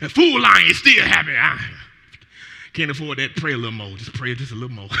 Food Lion is still happy. I can't afford that. Pray a little more. Just pray just a little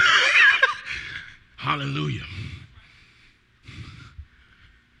more. Hallelujah.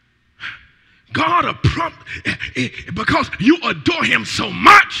 God will prompt, because you adore him so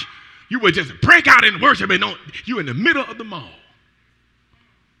much, you will just break out in worship and you're in the middle of the mall.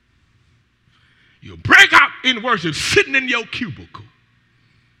 You'll break out in worship sitting in your cubicle.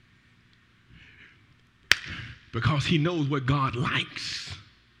 Because he knows what God likes.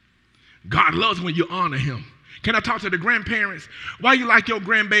 God loves when you honor him. Can I talk to the grandparents? Why you like your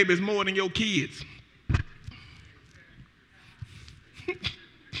grandbabies more than your kids?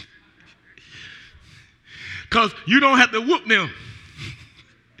 Because you don't have to whoop them.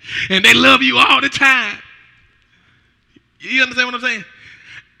 And they love you all the time. You understand what I'm saying?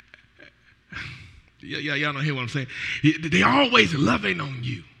 Yeah, y'all don't hear what I'm saying. They always loving on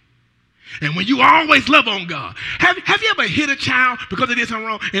you. And when you always love on God, have you ever hit a child because they did something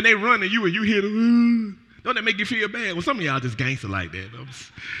wrong and they run and you hit them? Don't that make you feel bad? Well, some of y'all just gangster like that.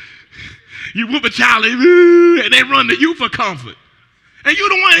 You whoop a child and they run to you for comfort. And you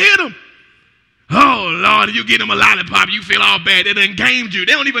the one hit them. Oh, Lord, you get them a lollipop, you feel all bad. They done gamed you.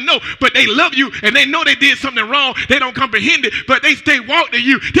 They don't even know, but they love you, and they know they did something wrong. They don't comprehend it, but they stay walk to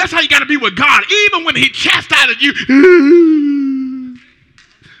you. That's how you got to be with God. Even when he chastises you,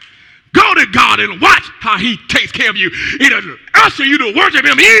 go to God and watch how he takes care of you. It'll usher you to worship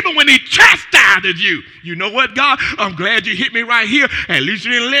him even when he chastises you. You know what, God? I'm glad you hit me right here. At least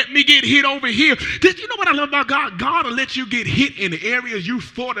you didn't let me get hit over here. You know what I love about God? God will let you get hit in the areas you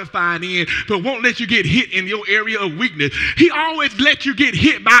fortified in, but won't let you get hit in your area of weakness. He always lets you get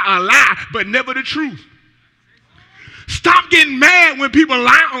hit by a lie, but never the truth. Stop getting mad when people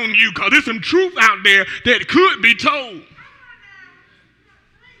lie on you, because there's some truth out there that could be told.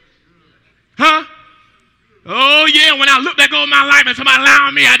 Huh? Oh, yeah, when I look back over my life and somebody lie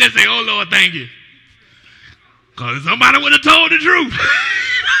on me, I just say, oh, Lord, thank you. Because somebody would have told the truth.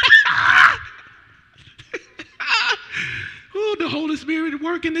 Oh, the Holy Spirit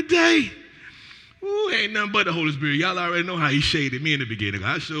working today. Oh, ain't nothing but the Holy Spirit. Y'all already know how he shaded me in the beginning.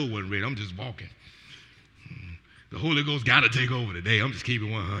 I sure wasn't ready. I'm just walking. The Holy Ghost got to take over today. I'm just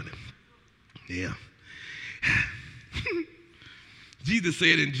keeping 100. Yeah. Jesus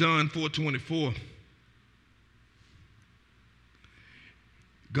said in John 4:24,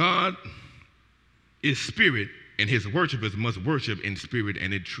 God is spirit, and his worshipers must worship in spirit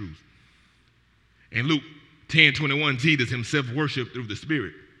and in truth. In Luke 10:21, Jesus himself worshiped through the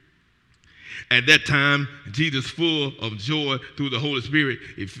Spirit. At that time, Jesus, full of joy through the Holy Spirit,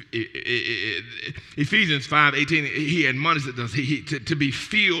 Ephesians 5:18, he admonished us to be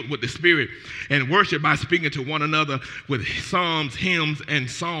filled with the Spirit and worship by speaking to one another with psalms, hymns, and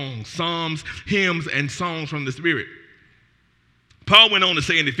songs. Psalms, hymns, and songs from the Spirit. Paul went on to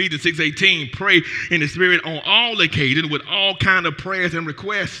say in Ephesians 6:18, pray in the Spirit on all occasions with all kind of prayers and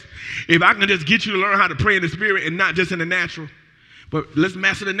requests. If I can just get you to learn how to pray in the Spirit and not just in the natural, but let's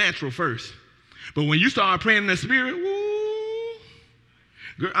master the natural first. But when you start praying in the Spirit, woo,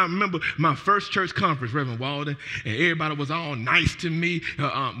 girl, I remember my first church conference, Reverend Walden, and everybody was all nice to me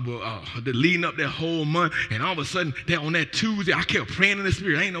leading up that whole month. And all of a sudden, on that Tuesday, I kept praying in the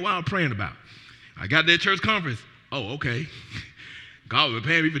Spirit. I ain't know what I was praying about. I got that church conference. Oh, okay. God was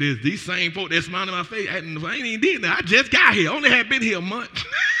preparing me for this. These same folk that smiled in my face, I ain't even did that. I just got here. Only had been here a month.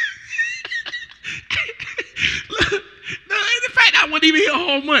 No, in fact, I wasn't even here a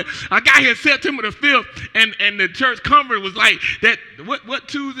whole month. I got here September the 5th, and the church conference was like that. What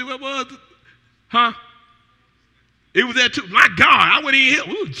Tuesday? What was it? Huh? It was that Tuesday. My God, I wasn't even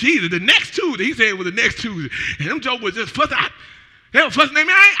here. Ooh, Jesus, the next Tuesday. He said it was the next Tuesday. And them jokers was just fussing. They were fussing at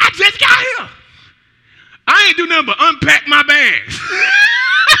me. I just got here. I ain't do nothing but unpack my bags.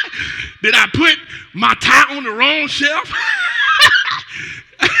 Did I put my tie on the wrong shelf?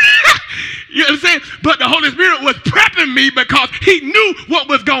 You know what I'm saying? But the Holy Spirit was prepping me because he knew what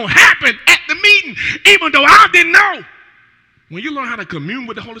was going to happen at the meeting, even though I didn't know. When you learn how to commune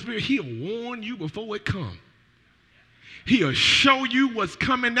with the Holy Spirit, he'll warn you before it comes. He'll show you what's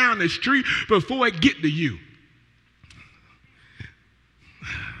coming down the street before it get to you.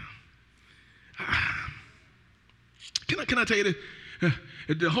 Can I tell you this?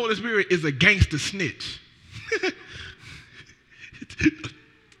 The Holy Spirit is a gangster snitch.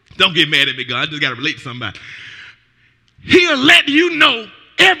 Don't get mad at me, God. I just got to relate to somebody. He'll let you know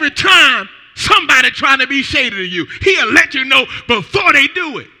every time somebody trying to be shady to you. He'll let you know before they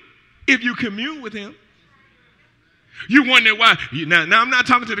do it. If you commune with him. You wonder why. Now I'm not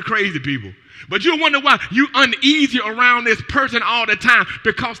talking to the crazy people. But you wonder why you uneasy around this person all the time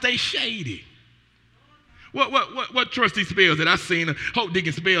because they shady. What trustee spells that I seen? Hope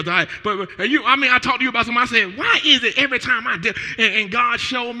Deacon spells. I talked to you about something. I said, why is it every time I did, and God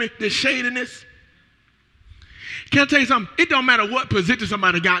showed me the shadiness? Can I tell you something? It don't matter what position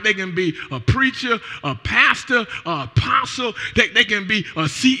somebody got. They can be a preacher, a pastor, an apostle. They can be a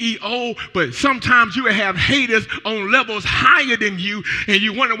CEO. But sometimes you have haters on levels higher than you, and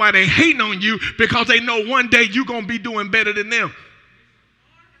you wonder why they hating on you because they know one day you're going to be doing better than them.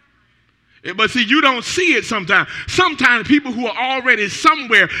 But see, you don't see it sometimes. Sometimes people who are already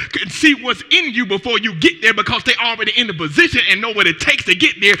somewhere can see what's in you before you get there because they're already in the position and know what it takes to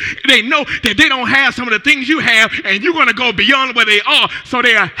get there. They know that they don't have some of the things you have, and you're going to go beyond where they are, so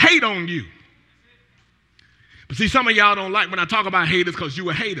they'll hate on you. But see, some of y'all don't like when I talk about haters because you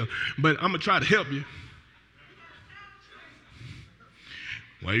a hater, but I'm going to try to help you.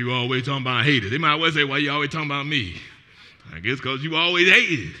 Why you always talking about haters? They might well say, why you always talking about me? I guess because you always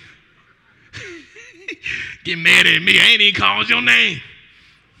hated. Get mad at me. I ain't even called your name.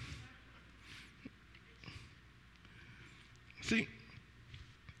 See,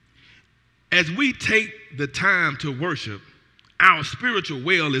 as we take the time to worship, our spiritual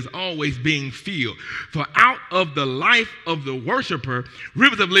well is always being filled. For out of the life of the worshiper,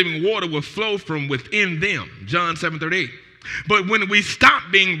 rivers of living water will flow from within them. John 7:38. But when we stop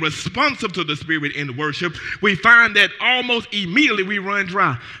being responsive to the Spirit in worship, we find that almost immediately we run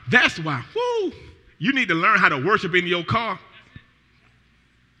dry. That's why, you need to learn how to worship in your car.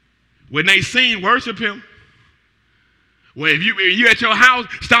 When they sing, worship him. Well, if you at your house,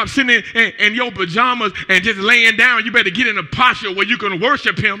 stop sitting in your pajamas and just laying down. You better get in a posture where you can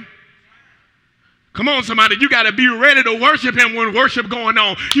worship him. Come on, somebody. You got to be ready to worship him when worship going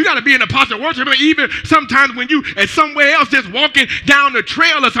on. You got to be in a posture of worship. Even sometimes when you at somewhere else just walking down the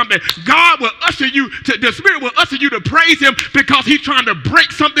trail or something, God will usher you to, the Spirit will usher you to praise him because he's trying to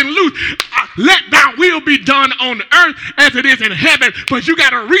break something loose. Let thy will be done on earth as it is in heaven. But you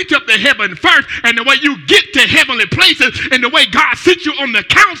got to reach up to heaven first. And the way you get to heavenly places and the way God sits you on the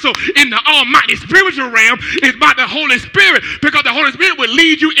council in the almighty spiritual realm is by the Holy Spirit, because the Holy Spirit will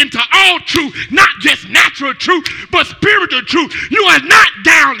lead you into all truth, not just natural truth, but spiritual truth. You are not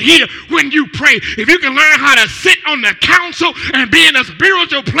down here when you pray. If you can learn how to sit on the council and be in the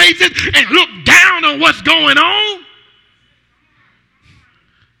spiritual places and look down on what's going on,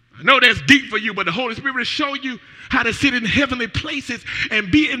 I know that's deep for you, but the Holy Spirit will show you how to sit in heavenly places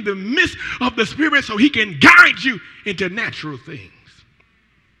and be in the midst of the Spirit so he can guide you into natural things.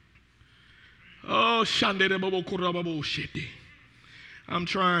 Oh,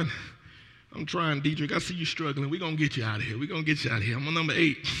 I'm trying, Dietrich. I see you struggling. We're going to get you out of here. I'm on number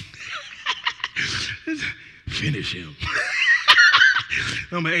 8. Finish him.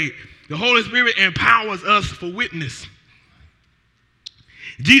 Number 8. The Holy Spirit empowers us for witness.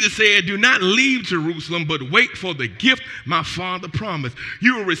 Jesus said, do not leave Jerusalem, but wait for the gift my Father promised.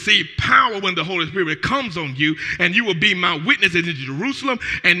 You will receive power when the Holy Spirit comes on you, and you will be my witnesses in Jerusalem,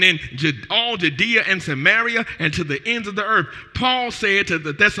 and then all Judea and Samaria, and to the ends of the earth. Paul said to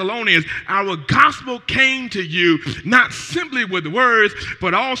the Thessalonians, our gospel came to you not simply with words,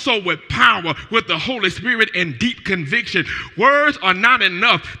 but also with power, with the Holy Spirit and deep conviction. Words are not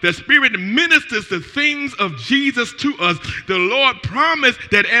enough. The Spirit ministers the things of Jesus to us. The Lord promised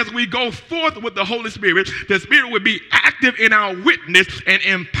that as we go forth with the Holy Spirit, the Spirit will be active in our witness and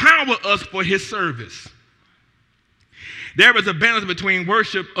empower us for his service. There is a balance between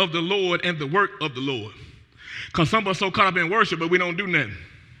worship of the Lord and the work of the Lord. Because some of us are so caught up in worship, but we don't do nothing.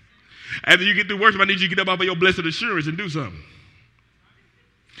 After you get through worship, I need you to get up off of your blessed assurance and do something.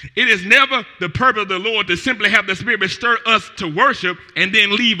 It is never the purpose of the Lord to simply have the Spirit stir us to worship and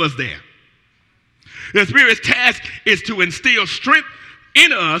then leave us there. The Spirit's task is to instill strength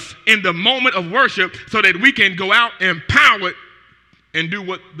in us in the moment of worship so that we can go out empowered and do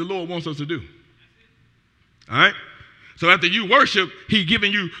what the Lord wants us to do. All right? So after you worship, he's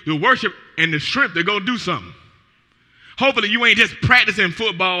giving you the worship and the strength to go do something. Hopefully you ain't just practicing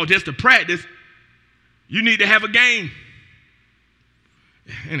football just to practice. You need to have a game.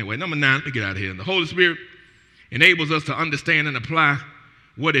 Anyway, number 9, let me get out of here. The Holy Spirit enables us to understand and apply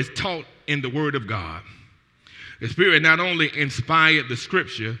what is taught in the Word of God. The Spirit not only inspired the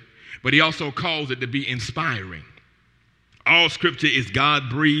Scripture, but he also calls it to be inspiring. All Scripture is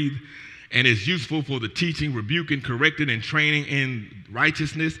God-breathed and is useful for the teaching, rebuking, correcting, and training in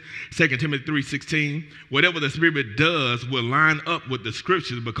righteousness. 2 Timothy 3:16. Whatever the Spirit does will line up with the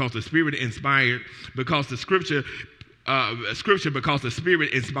Scriptures because the Spirit inspired, because the Spirit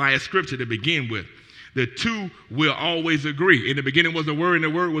inspired Scripture to begin with. The two will always agree. In the beginning was the Word, and the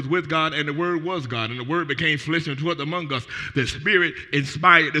Word was with God, and the Word was God, and the Word became flesh and dwelt among us. The Spirit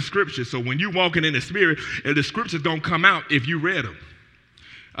inspired the Scripture. So when you're walking in the Spirit, the Scriptures don't come out if you read them.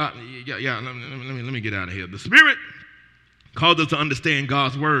 Let me get out of here. The Spirit calls us to understand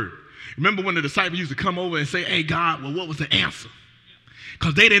God's Word. Remember when the disciples used to come over and say, hey, God, well, what was the answer?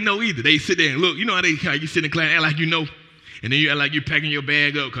 Because they didn't know either. They sit there and look. You know how you sit in class and act like you know? And then you act like you're packing your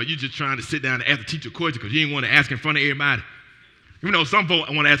bag up because you're just trying to sit down and ask the teacher a question because you didn't want to ask in front of everybody. You know, some folks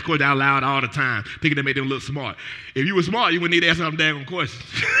want to ask questions out loud all the time, thinking they make them look smart. If you were smart, you wouldn't need to ask them damn questions.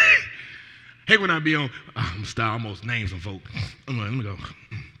 Hey, when I be on, I'm going to almost name some folks. Let me go.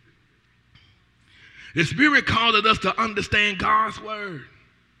 The Spirit causes us to understand God's Word.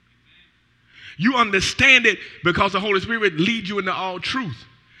 You understand it because the Holy Spirit leads you into all truth.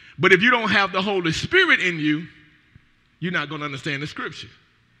 But if you don't have the Holy Spirit in you, you're not going to understand the Scripture.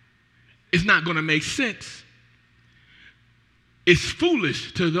 It's not going to make sense. It's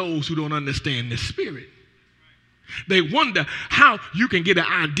foolish to those who don't understand the Spirit. They wonder how you can get an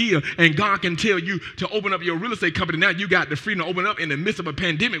idea and God can tell you to open up your real estate company. Now you got the freedom to open up in the midst of a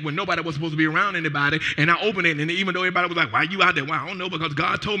pandemic when nobody was supposed to be around anybody. And I opened it, and even though everybody was like, why are you out there? Well, I don't know, because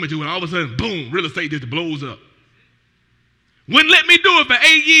God told me to. And all of a sudden, boom, real estate just blows up. Wouldn't let me do it for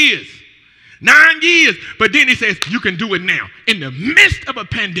 8 years. 9 years, but then he says, you can do it now. In the midst of a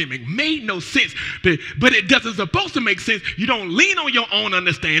pandemic, made no sense, but it doesn't supposed to make sense. You don't lean on your own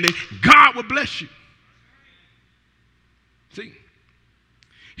understanding. God will bless you. See,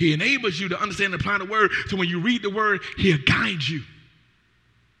 he enables you to understand and apply the Word, so when you read the Word, he'll guide you.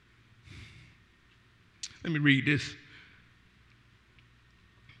 Let me read this.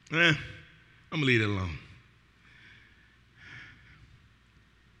 I'm going to leave it alone.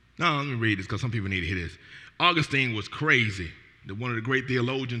 No, let me read this because some people need to hear this. Augustine was crazy, one of the great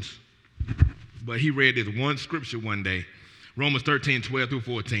theologians, but he read this one scripture one day, Romans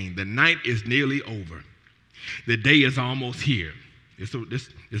 13:12-14. The night is nearly over. The day is almost here. This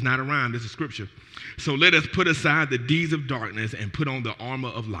is not a rhyme, this is scripture. So let us put aside the deeds of darkness and put on the armor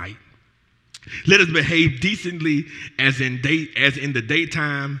of light. Let us behave decently as in the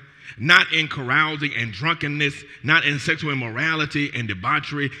daytime, not in carousing and drunkenness, not in sexual immorality and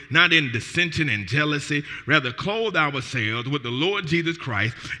debauchery, not in dissension and jealousy. Rather, clothe ourselves with the Lord Jesus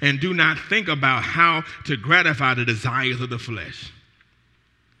Christ and do not think about how to gratify the desires of the flesh.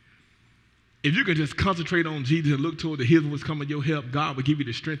 If you can just concentrate on Jesus and look toward the hills which come with your help, God will give you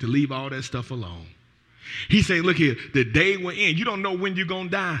the strength to leave all that stuff alone. He's saying, look here, the day we're in, you don't know when you're going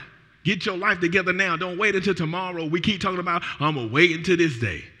to die. Get your life together now. Don't wait until tomorrow. We keep talking about, I'm going to wait until this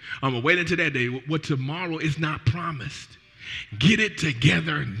day. I'm going to wait until that day. What tomorrow is not promised. Get it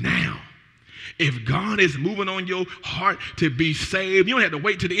together now. If God is moving on your heart to be saved, you don't have to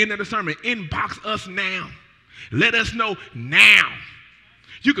wait till the end of the sermon. Inbox us now. Let us know now.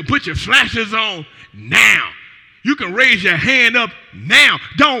 You can put your flashes on now. You can raise your hand up now.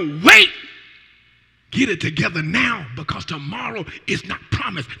 Don't wait. Get it together now, because tomorrow is not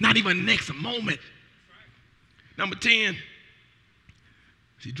promised, not even next moment. Number 10.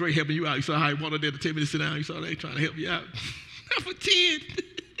 See, Dre helping you out. You saw how he wanted there to tell me to sit down. You saw that trying to help you out. Number 10.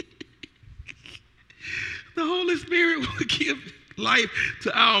 The Holy Spirit will give life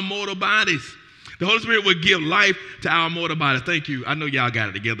to our mortal bodies. The Holy Spirit will give life to our mortal bodies. Thank you. I know y'all got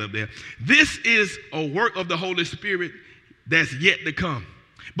it together up there. This is a work of the Holy Spirit that's yet to come.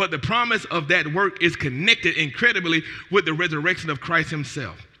 But the promise of that work is connected incredibly with the resurrection of Christ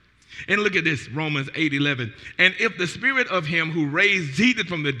himself. And look at this, Romans 8:11. And if the spirit of him who raised Jesus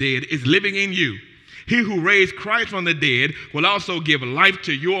from the dead is living in you, he who raised Christ from the dead will also give life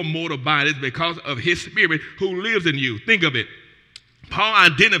to your mortal bodies because of his spirit who lives in you. Think of it. Paul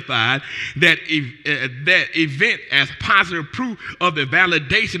identified that event as positive proof of the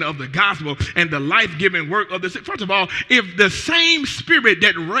validation of the gospel and the life-giving work of the. First of all, if the same spirit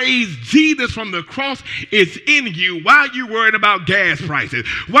that raised Jesus from the cross is in you, why are you worried about gas prices?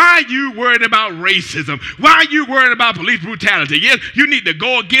 Why are you worried about racism? Why are you worried about police brutality? Yes, you need to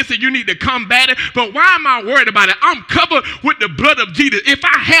go against it. You need to combat it. But why am I worried about it? I'm covered with the blood of Jesus. If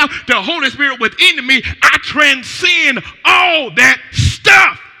I have the Holy Spirit within me, I transcend all that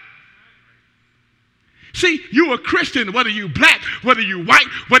stuff. See, you a Christian, whether you black, whether you white,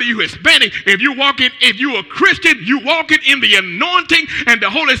 whether you Hispanic, if you a Christian, you walking in the anointing, and the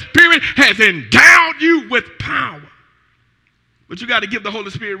Holy Spirit has endowed you with power. But you got to give the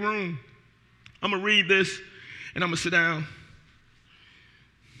Holy Spirit room. I'm going to read this, and I'm going to sit down.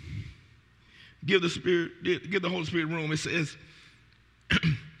 Give the Holy Spirit room. It says,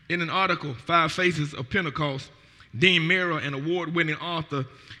 in an article, 5 Faces of Pentecost, Dean Mera, an award-winning author,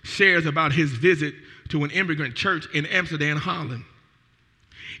 shares about his visit to an immigrant church in Amsterdam, Holland.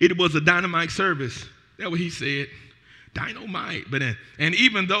 It was a dynamite service. That's what he said. Dynamite. And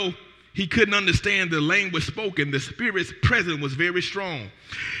even though he couldn't understand the language spoken, the Spirit's presence was very strong.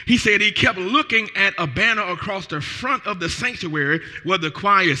 He said he kept looking at a banner across the front of the sanctuary where the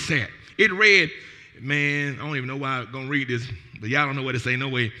choir sat. It read, man, I don't even know why I'm going to read this, but y'all don't know what to say no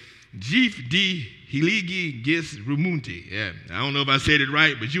way. Gif di Hiligi Gis Rumunti. Yeah, I don't know if I said it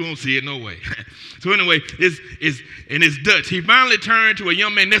right, but you won't see it no way. So anyway, it's Dutch. He finally turned to a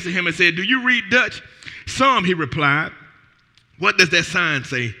young man next to him and said, do you read Dutch? Some, he replied. What does that sign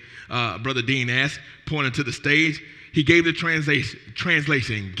say? Brother Dean asked, pointing to the stage. He gave the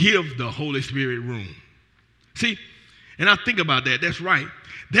translation, give the Holy Spirit room. See, and I think about that. That's right.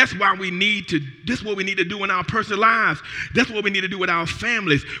 That's why that's what we need to do in our personal lives. That's what we need to do with our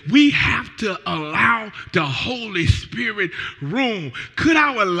families. We have to allow the Holy Spirit room. Could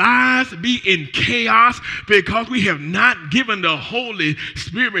our lives be in chaos because we have not given the Holy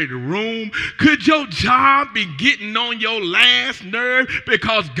Spirit room? Could your job be getting on your last nerve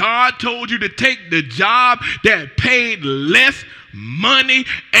because God told you to take the job that paid less money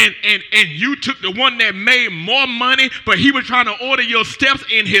and you took the one that made more money, but he was trying to order your steps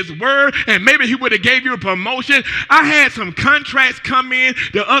in his word, and maybe he would have gave you a promotion? I had some contracts come in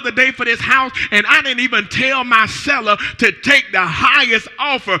the other day for this house, and I didn't even tell my seller to take the highest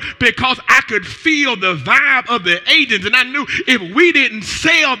offer because I could feel the vibe of the agents, and I knew if we didn't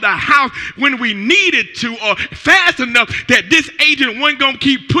sell the house when we needed to or fast enough, that this agent wasn't going to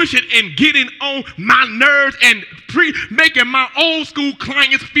keep pushing and getting on my nerves and making my old school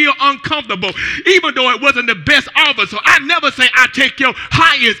clients feel uncomfortable, even though it wasn't the best offer. So I never say I take your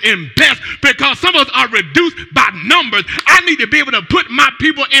highest and best because some of us are reduced by numbers. I need to be able to put my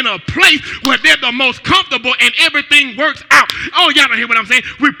people in a place where they're the most comfortable and everything works out. Oh, y'all don't hear what I'm saying?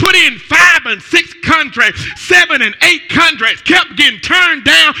 We put in 5 and 6 contracts, 7 and 8 contracts, kept getting turned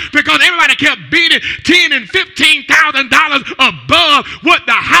down because everybody kept bidding $10,000 and $15,000 above what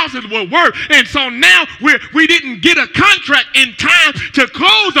the houses were worth. And so now we didn't get a contract in time to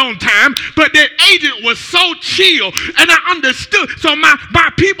close on time, but that agent was so chill, and I understood. So my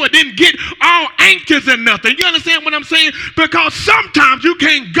people didn't get all anxious and nothing. You understand what I'm saying? Because sometimes you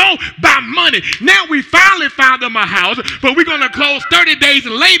can't go by money. Now we finally found them a house, but we're going to close 30 days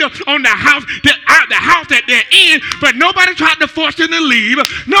later on the house that they're in, but nobody tried to force them to leave.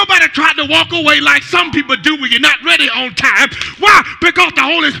 Nobody tried to walk away like some people do when you're not ready on time. Why? Because the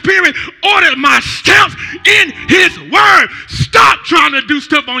Holy Spirit ordered my steps in his word. Stop trying to do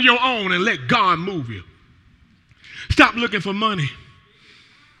stuff on your own and let God move you. Stop looking for money.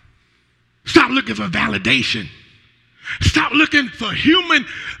 Stop looking for validation. Stop looking for human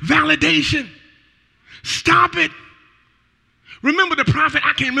validation. Stop it. Remember the prophet?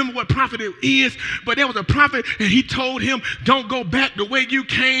 I can't remember what prophet it is, but there was a prophet, and he told him, don't go back the way you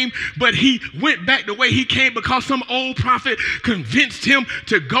came, but he went back the way he came because some old prophet convinced him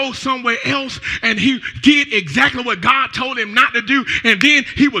to go somewhere else, and he did exactly what God told him not to do, and then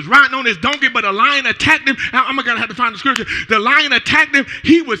he was riding on his donkey, but a lion attacked him. I'm going to have to find the scripture. The lion attacked him,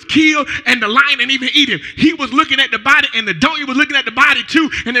 he was killed, and the lion didn't even eat him. He was looking at the body, and the donkey was looking at the body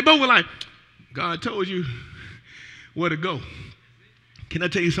too, and they both were like, God told you where to go. Can I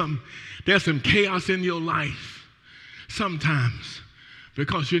tell you something? There's some chaos in your life sometimes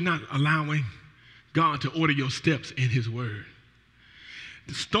because you're not allowing God to order your steps in his word.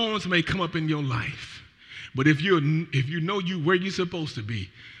 The storms may come up in your life, but if you know where you're supposed to be,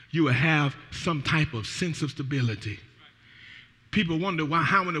 you will have some type of sense of stability. People wonder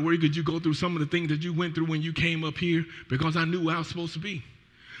how in the world could you go through some of the things that you went through when you came up here? Because I knew where I was supposed to be.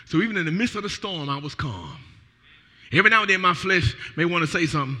 So even in the midst of the storm, I was calm. Every now and then my flesh may want to say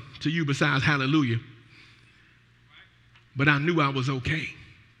something to you besides hallelujah. But I knew I was okay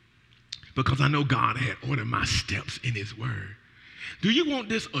because I know God had ordered my steps in his word. Do you want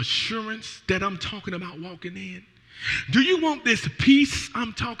this assurance that I'm talking about walking in? Do you want this peace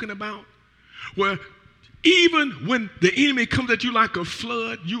I'm talking about? Where even when the enemy comes at you like a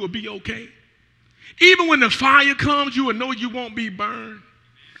flood, you will be okay. Even when the fire comes, you will know you won't be burned.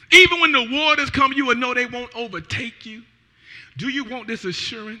 Even when the waters come, you will know they won't overtake you. Do you want this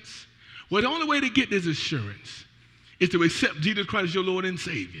assurance? Well, the only way to get this assurance is to accept Jesus Christ as your Lord and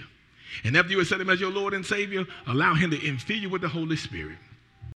Savior. And after you accept him as your Lord and Savior, allow him to infill you with the Holy Spirit.